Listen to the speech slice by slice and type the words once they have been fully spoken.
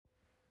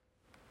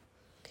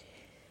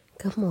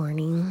Good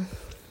morning.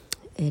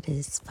 It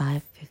is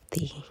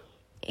 5:50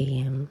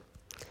 a.m.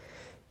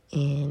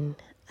 and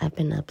I've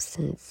been up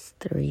since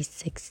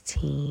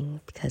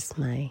 3:16 because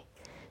my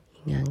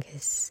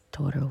youngest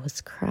daughter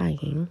was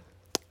crying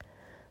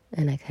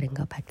and I couldn't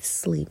go back to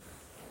sleep.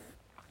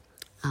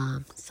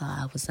 So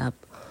I was up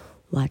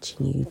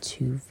watching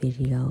YouTube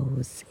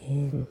videos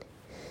and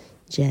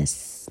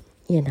just,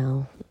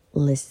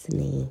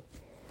 listening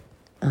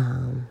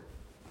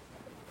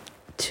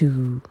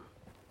to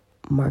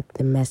Mark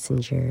the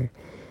Messenger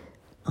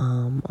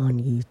on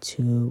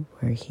YouTube,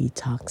 where he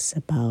talks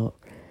about,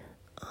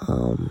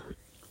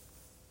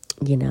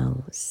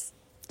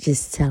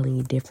 just telling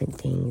you different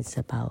things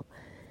about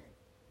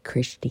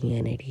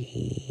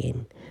Christianity.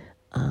 And,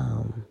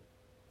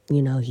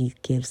 he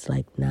gives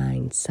like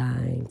 9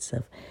 signs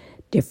of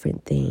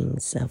different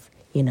things of,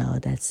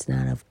 that's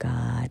not of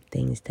God,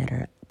 things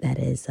that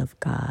is of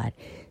God.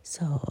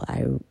 So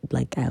I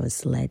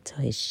was led to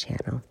his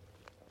channel.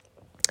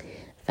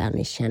 Found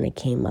his channel,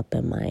 came up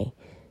in my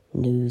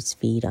news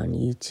feed on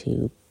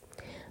YouTube.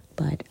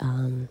 But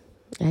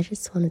I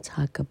just want to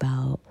talk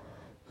about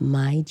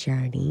my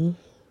journey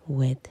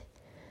with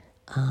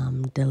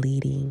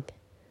deleting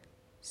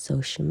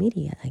social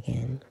media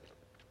again.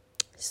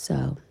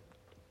 So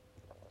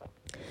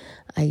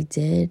I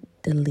did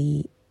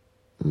delete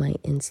my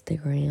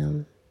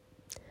Instagram.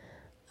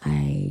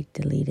 I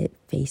deleted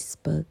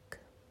Facebook.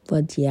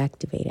 Well,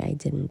 deactivated. I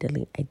didn't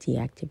delete. I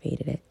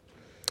deactivated it.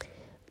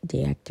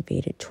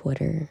 Deactivated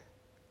Twitter.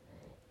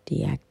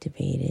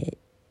 Deactivated.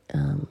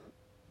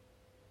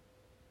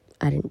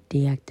 I didn't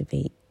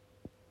deactivate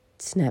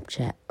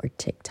Snapchat or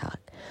TikTok,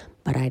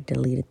 but I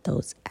deleted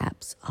those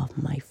apps off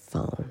my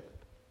phone.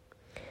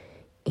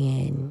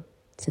 And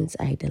since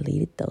I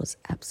deleted those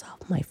apps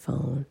off my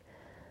phone,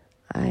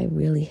 I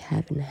really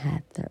haven't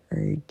had the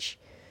urge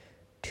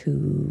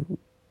to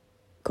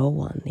go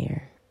on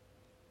there.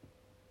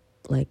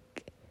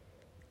 Like,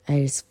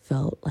 I just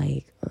felt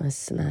like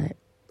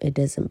it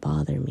doesn't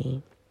bother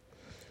me.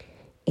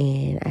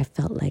 And I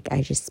felt like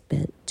I just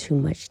spent too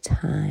much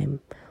time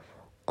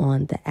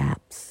on the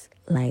apps.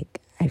 Like,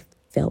 I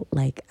felt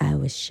like I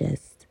was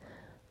just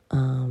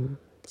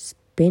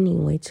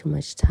spending way too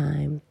much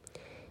time.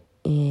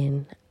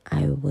 And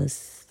I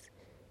was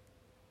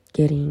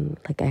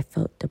I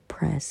felt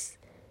depressed.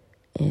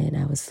 And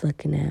I was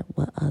looking at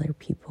what other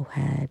people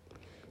had.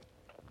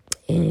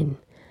 And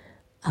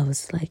I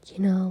was like,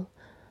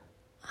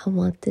 I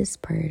want this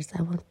purse.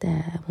 I want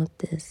that. I want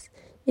this.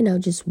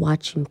 Just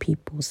watching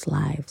people's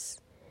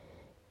lives.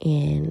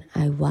 And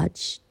I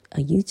watched a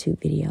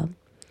YouTube video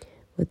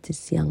with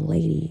this young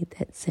lady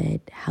that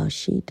said how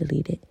she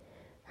deleted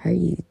her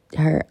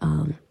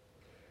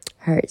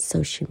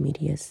social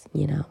medias,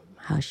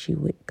 how she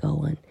would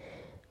go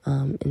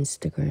on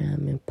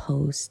Instagram and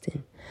post,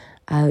 and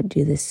I would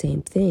do the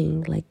same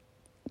thing, like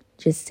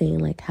just saying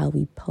like how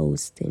we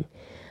post and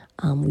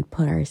we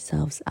put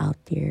ourselves out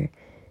there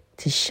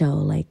to show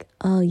like,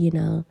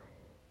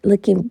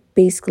 looking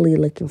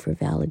for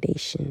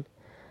validation.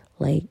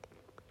 Like,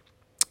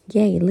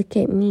 yay, look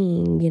at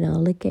me,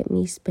 look at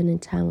me spending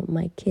time with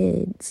my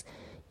kids,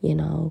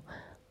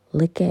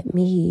 look at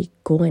me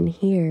going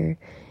here.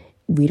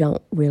 We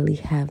don't really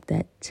have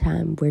that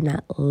time. We're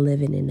not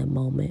living in the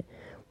moment.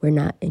 We're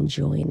not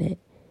enjoying it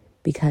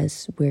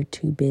because we're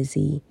too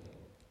busy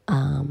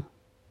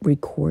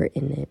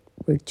recording it.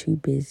 We're too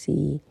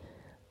busy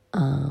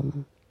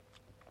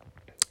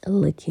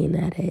looking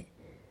at it,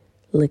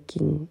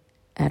 looking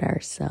at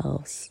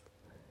ourselves,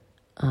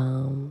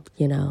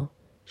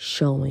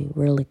 showing.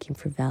 We're looking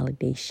for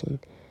validation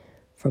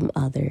from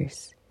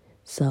others.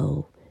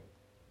 So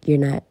you're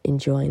not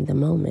enjoying the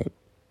moment.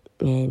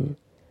 And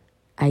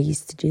I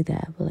used to do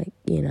that,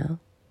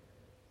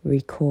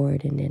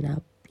 record, and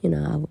then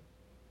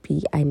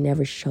I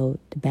never showed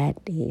the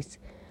bad days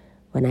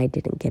when I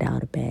didn't get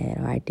out of bed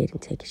or I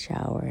didn't take a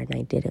shower and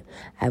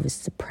I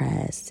was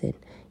depressed and,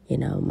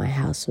 my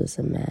house was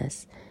a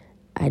mess.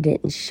 I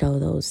didn't show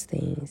those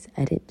things.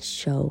 I didn't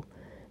show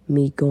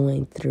me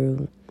going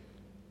through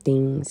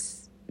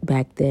things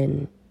back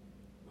then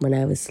when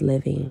I was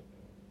living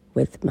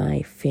with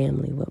my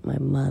family, with my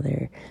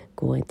mother,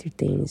 going through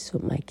things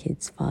with my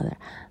kid's father.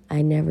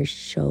 I never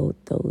showed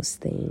those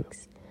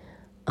things.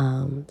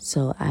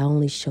 So I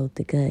only showed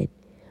the good,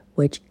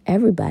 which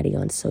everybody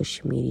on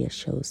social media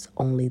shows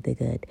only the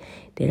good.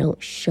 They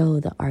don't show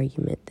the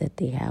argument that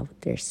they have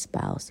with their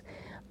spouse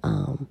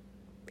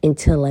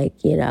until,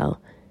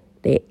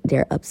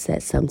 they're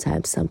upset.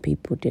 Sometimes some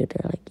people do.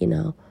 They're like,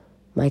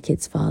 my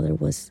kid's father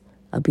was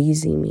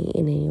abusing me.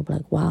 And then you're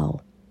like,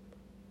 wow,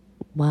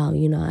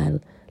 I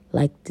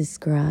like this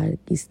girl. I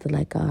used to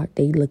like her.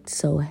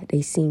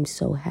 They seemed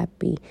so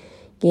happy,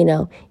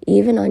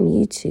 even on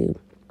YouTube.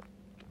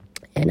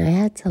 And I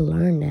had to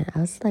learn that.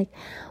 I was like,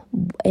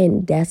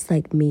 and that's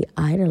like me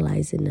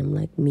idolizing them,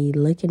 like me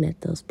looking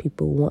at those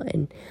people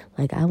wanting,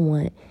 like I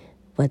want,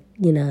 but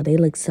they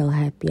look so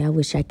happy. I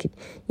wish I could,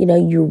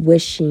 you're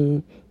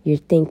wishing, you're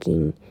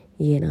thinking,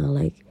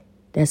 like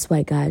that's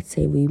why God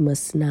say we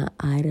must not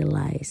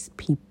idolize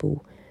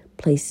people,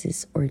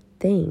 places or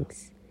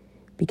things,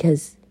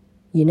 because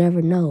you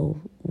never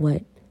know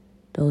what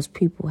those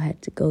people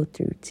had to go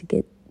through to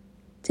get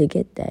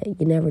that.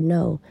 You never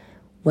know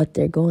what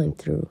they're going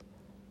through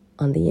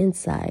on the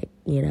inside.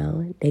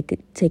 They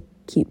could take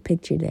a cute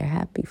picture, they're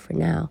happy for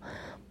now,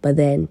 but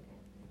then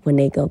when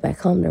they go back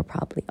home, they're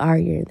probably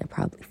arguing, they're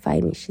probably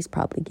fighting, she's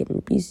probably getting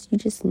abused. You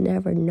just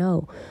never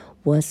know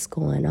what's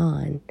going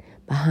on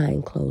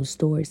behind closed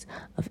doors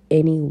of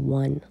any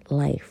one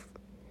life.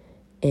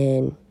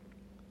 And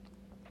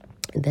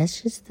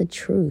that's just the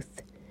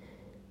truth.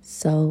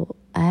 So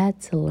I had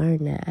to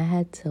learn that. I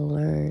had to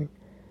learn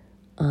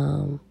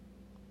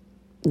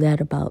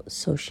that about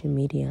social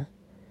media,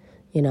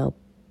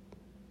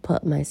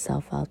 put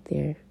myself out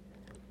there.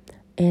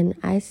 And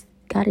I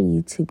got a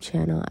YouTube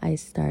channel. I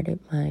started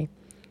my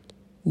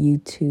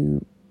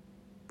YouTube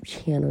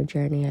channel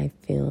journey. I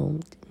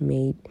filmed,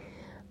 made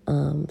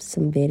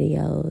some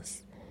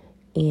videos,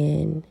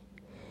 and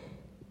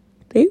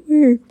they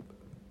were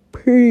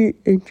pretty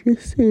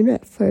interesting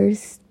at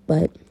first,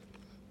 but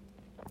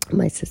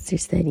my sister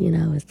said,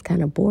 it's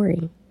kind of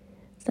boring.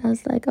 So I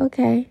was like,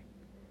 okay.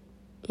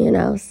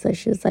 So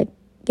she was like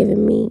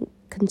giving me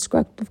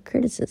constructive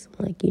criticism.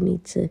 Like, you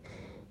need to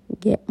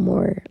get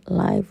more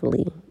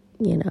lively,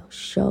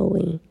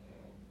 showing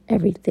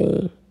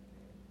everything,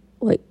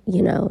 what,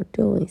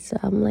 doing. So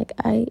I'm like,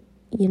 I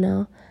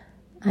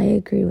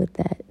agree with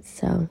that.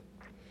 So,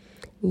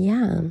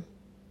 yeah.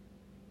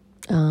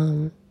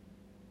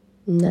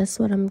 That's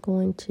what I'm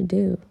going to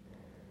do.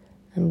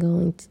 I'm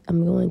going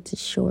to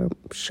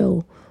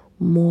show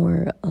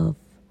more of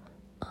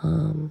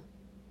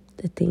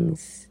the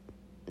things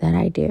that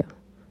I do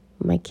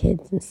with my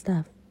kids and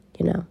stuff,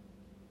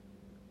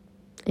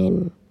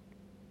 and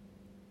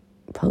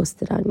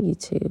post it on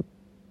YouTube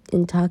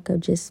and talk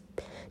of just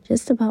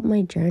about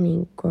my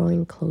journey,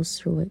 growing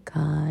closer with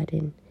God,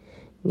 and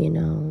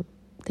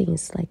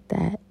things like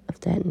that, of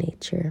that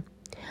nature.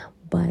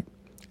 But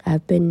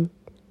I've been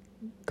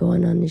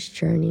going on this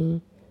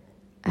journey,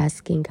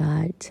 asking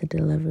God to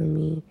deliver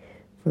me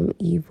from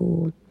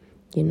evil,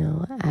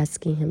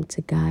 asking him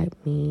to guide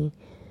me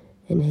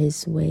in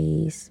his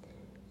ways.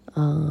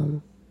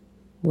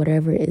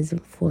 Whatever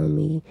isn't for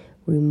me,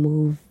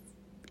 remove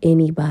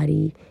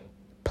anybody,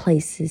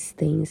 places,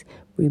 things,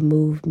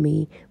 remove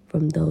me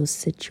from those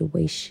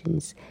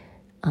situations.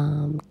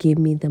 Give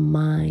me the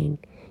mind,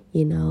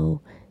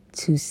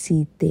 to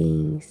see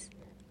things.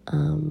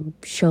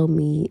 Show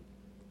me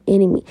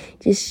enemy.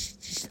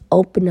 Just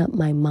open up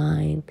my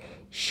mind.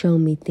 Show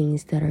me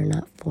things that are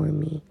not for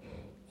me,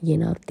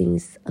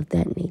 things of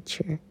that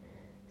nature.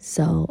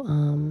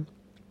 So,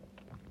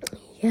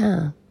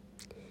 yeah.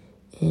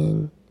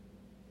 And,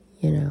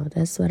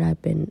 that's what I've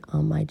been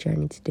on my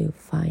journey to do,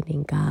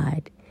 finding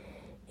God.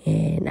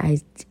 And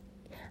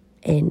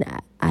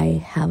I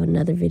have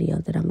another video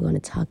that I'm going to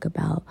talk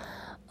about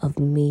of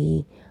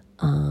me,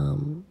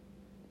 how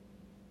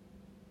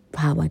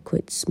I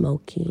quit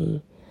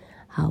smoking,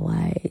 how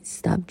I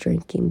stopped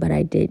drinking. But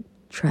I did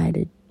try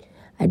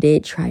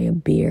a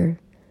beer,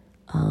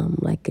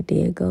 like a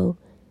day ago,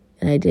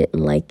 and I didn't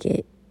like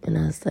it. And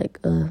I was like,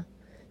 and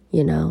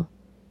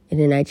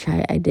then I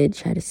did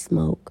try to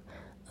smoke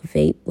a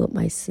vape with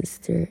my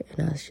sister,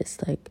 and I was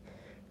just like,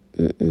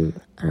 I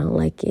don't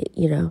like it,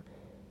 and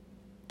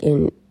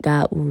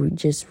God will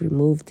just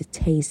remove the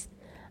taste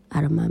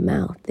out of my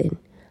mouth. And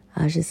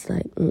I was just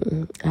like,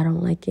 I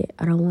don't like it.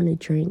 I don't want to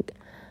drink.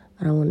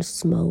 I don't want to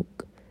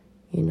smoke.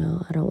 I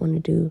don't want to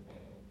do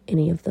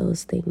any of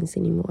those things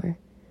anymore.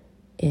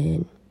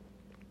 And,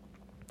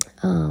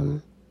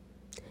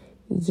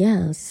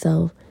 yeah,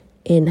 so,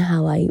 and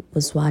how I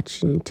was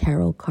watching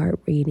tarot card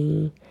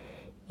reading,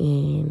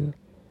 and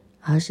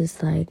I was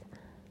just like,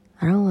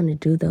 I don't want to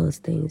do those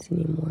things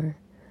anymore.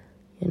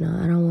 I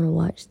don't want to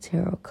watch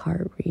tarot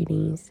card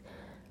readings.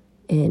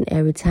 And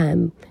every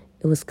time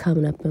it was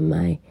coming up in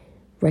my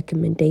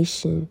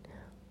recommendation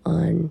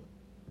on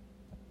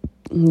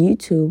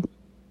YouTube,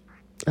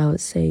 I would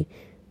say,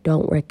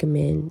 don't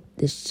recommend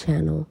this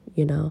channel,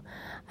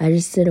 I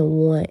just didn't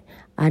want,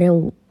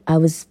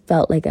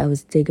 felt like I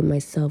was digging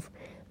myself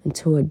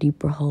into a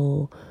deeper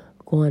hole,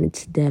 going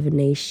into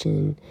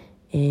divination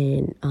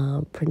and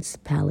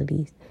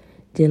principalities,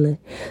 dealing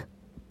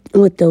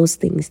with those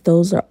things.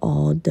 Those are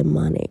all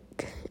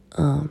demonic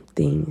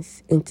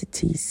things,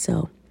 entities.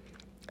 So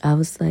I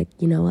was like,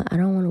 you know what? I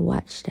don't want to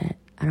watch that.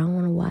 I don't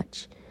want to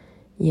watch,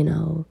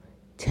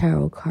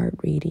 tarot card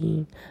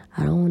reading.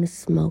 I don't want to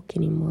smoke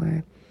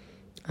anymore.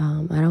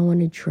 I don't want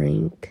to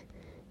drink,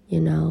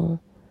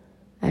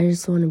 I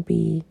just want to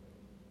be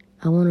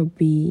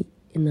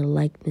in the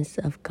likeness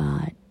of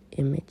God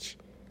image.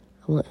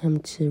 I want him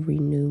to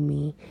renew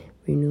me,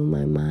 renew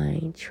my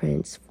mind,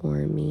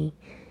 transform me.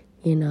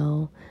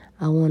 I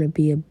want to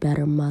be a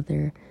better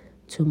mother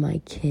to my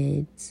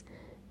kids.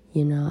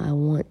 I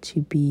want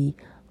to be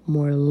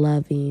more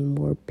loving,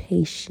 more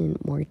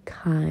patient, more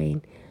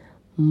kind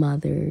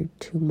mother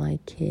to my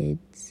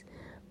kids,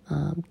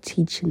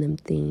 teaching them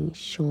things,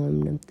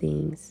 showing them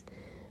things,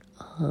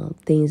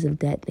 things of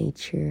that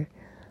nature.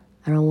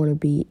 I don't want to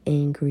be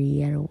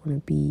angry. I don't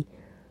want to be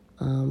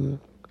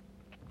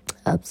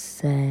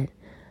upset.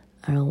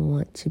 I don't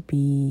want to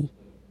be,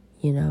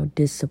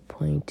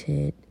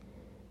 disappointed.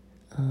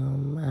 I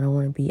don't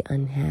want to be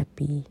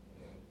unhappy.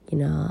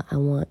 I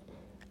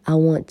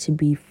want to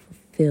be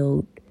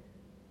fulfilled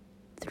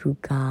through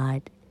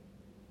God,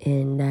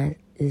 and that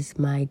is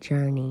my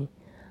journey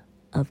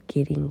of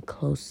getting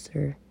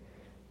closer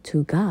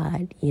to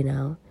God,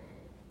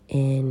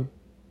 and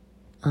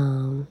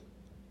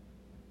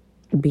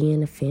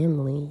being a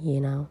family,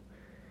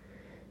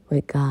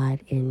 with God,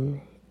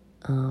 and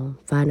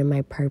finding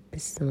my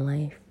purpose in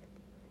life.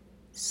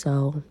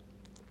 So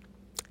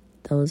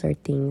those are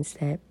things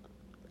that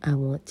I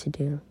want to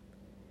do.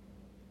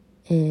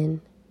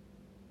 And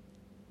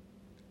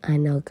I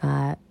know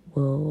God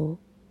will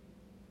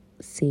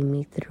see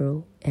me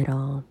through it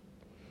all.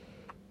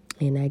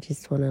 And I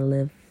just want to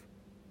live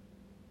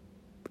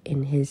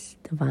in His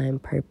divine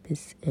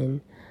purpose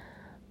in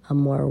a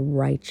more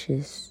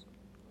righteous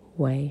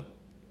way.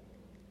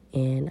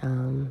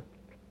 And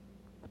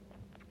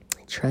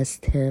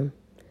trust Him,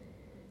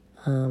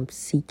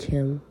 seek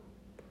Him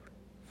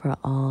for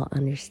all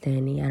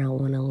understanding. I don't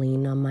want to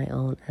lean on my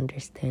own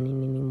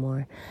understanding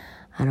anymore.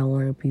 I don't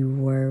want to be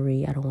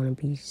worried. I don't want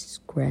to be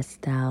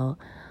stressed out.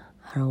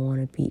 I don't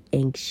want to be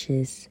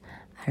anxious.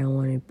 I don't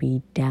want to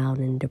be down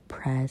and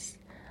depressed.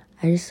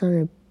 I just want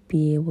to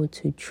be able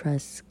to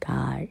trust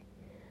God.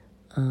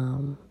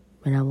 And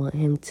I want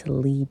Him to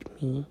lead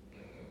me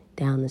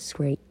down the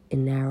straight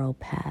and narrow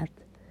path,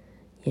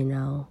 and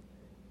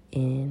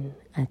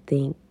I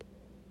think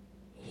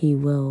He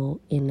will.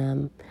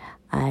 And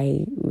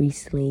I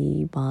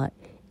recently bought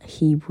a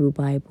Hebrew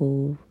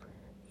Bible,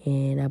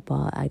 and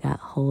I got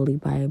Holy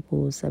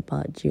Bibles. I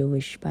bought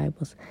Jewish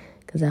Bibles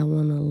because I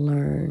want to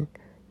learn,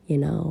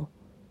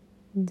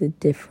 the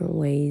different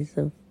ways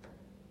of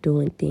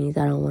doing things.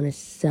 I don't want to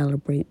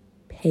celebrate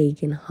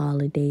pagan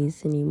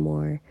holidays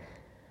anymore.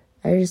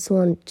 I just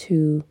want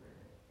to,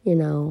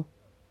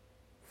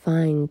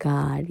 find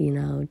God,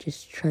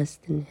 just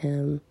trust in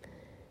Him,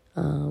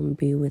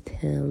 be with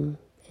Him,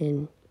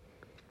 and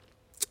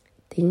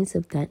things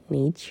of that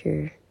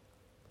nature.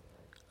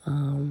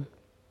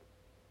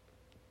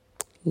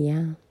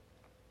 Yeah.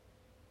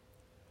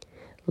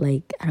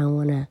 Like, I don't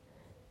want to,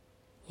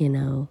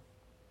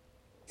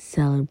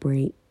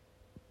 celebrate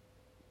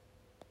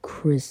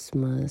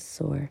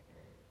Christmas or,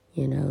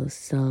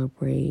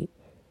 celebrate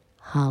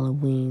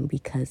Halloween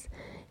because,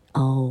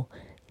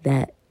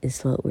 that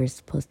is what we're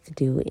supposed to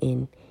do.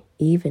 And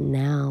even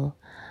now,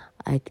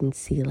 I can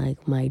see,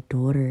 like, my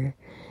daughter,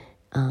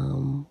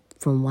 from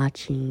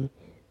watching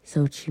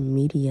social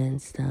media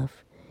and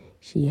stuff,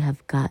 she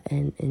have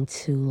gotten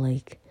into,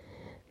 like,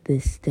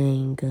 this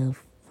thing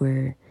of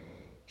where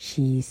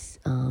she's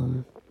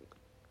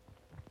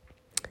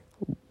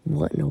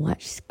wanting to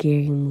watch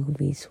scary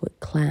movies with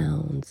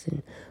clowns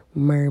and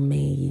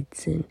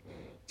mermaids and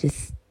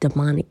just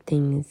demonic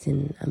things.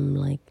 And I'm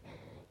like,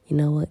 you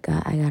know what,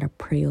 God, I gotta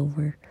pray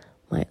over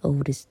my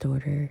oldest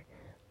daughter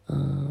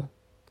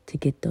to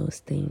get those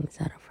things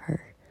out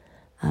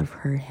of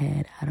her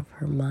head, out of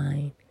her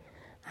mind.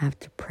 I have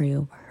to pray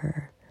over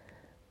her.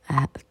 I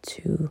have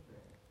to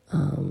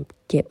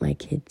get my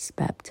kids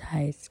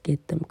baptized,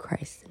 get them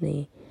Christ's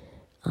name,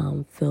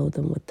 fill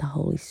them with the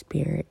Holy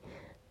Spirit.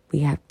 We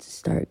have to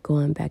start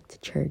going back to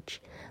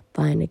church,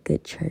 find a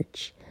good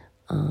church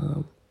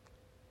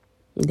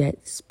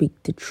that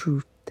speak the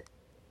truth.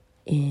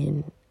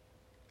 And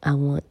I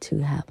want to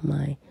have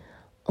my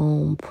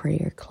own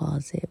prayer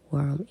closet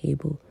where I'm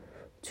able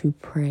to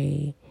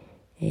pray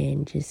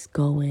and just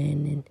go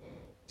in and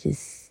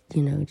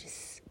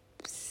just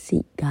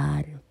seek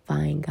God and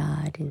find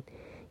God and,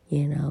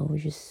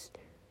 just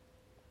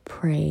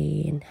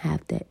pray and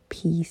have that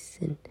peace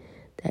and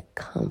that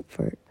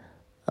comfort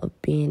of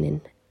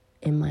being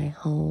in my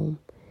home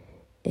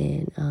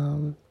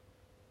and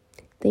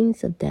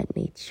things of that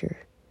nature.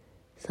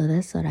 So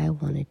that's what I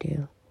want to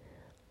do.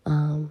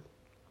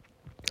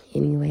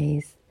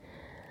 Anyways,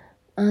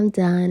 I'm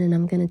done, and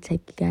I'm going to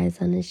take you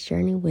guys on this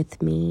journey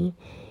with me.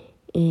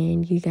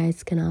 And you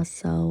guys can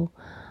also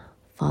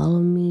follow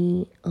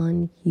me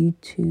on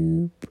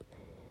YouTube,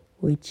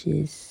 which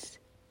is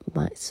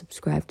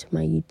subscribe to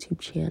my YouTube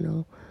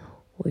channel,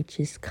 which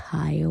is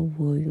Kaya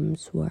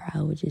Williams, where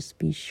I will just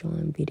be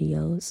showing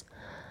videos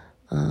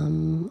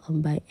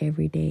about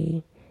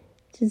everyday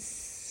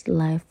just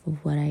life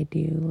of what I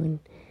do.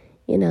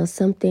 And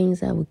some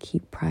things I would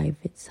keep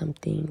private, some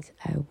things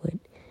I would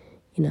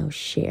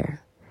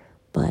share.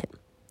 But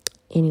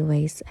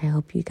anyways, I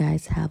hope you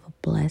guys have a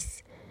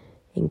blessed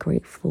and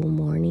grateful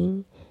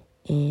morning,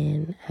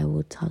 and I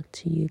will talk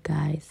to you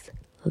guys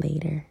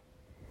later.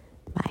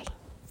 Bye.